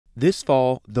This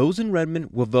fall, those in Redmond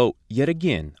will vote yet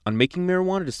again on making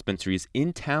marijuana dispensaries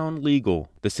in town legal.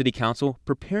 The city council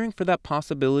preparing for that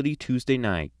possibility Tuesday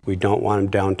night. We don't want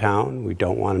them downtown. We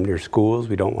don't want them near schools.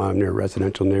 We don't want them near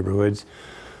residential neighborhoods.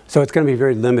 So it's going to be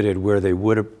very limited where they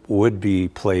would be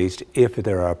placed if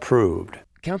they're approved.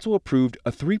 Council approved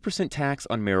a 3% tax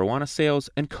on marijuana sales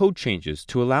and code changes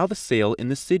to allow the sale in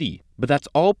the city. But that's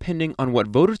all pending on what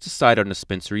voters decide on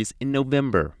dispensaries in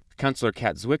November. Councilor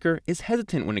Kat Zwicker is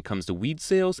hesitant when it comes to weed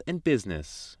sales and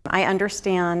business. I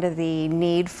understand the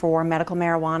need for medical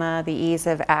marijuana, the ease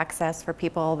of access for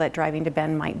people that driving to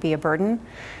Bend might be a burden.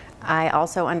 I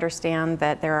also understand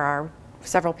that there are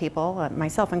several people,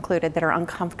 myself included, that are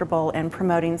uncomfortable in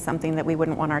promoting something that we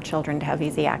wouldn't want our children to have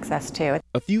easy access to.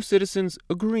 A few citizens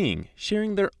agreeing,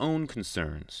 sharing their own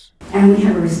concerns. And we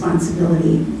have a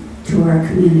responsibility to our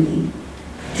community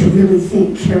to really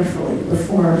think carefully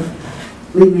before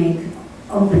we make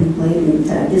open, blatant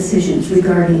decisions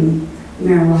regarding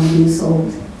marijuana being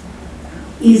sold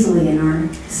easily in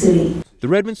our city. The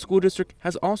Redmond School District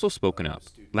has also spoken up,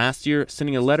 last year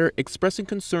sending a letter expressing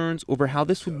concerns over how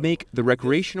this would make the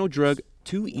recreational drug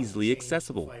too easily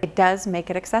accessible. It does make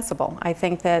it accessible. I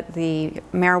think that the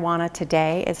marijuana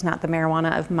today is not the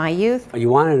marijuana of my youth. You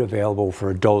want it available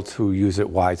for adults who use it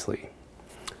wisely.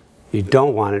 You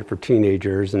don't want it for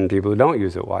teenagers and people who don't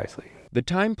use it wisely. The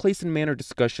time, place, and manner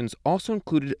discussions also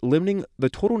included limiting the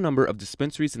total number of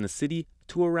dispensaries in the city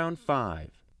to around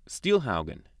 5.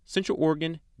 Steelhaugen, Central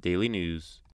Oregon Daily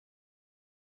News.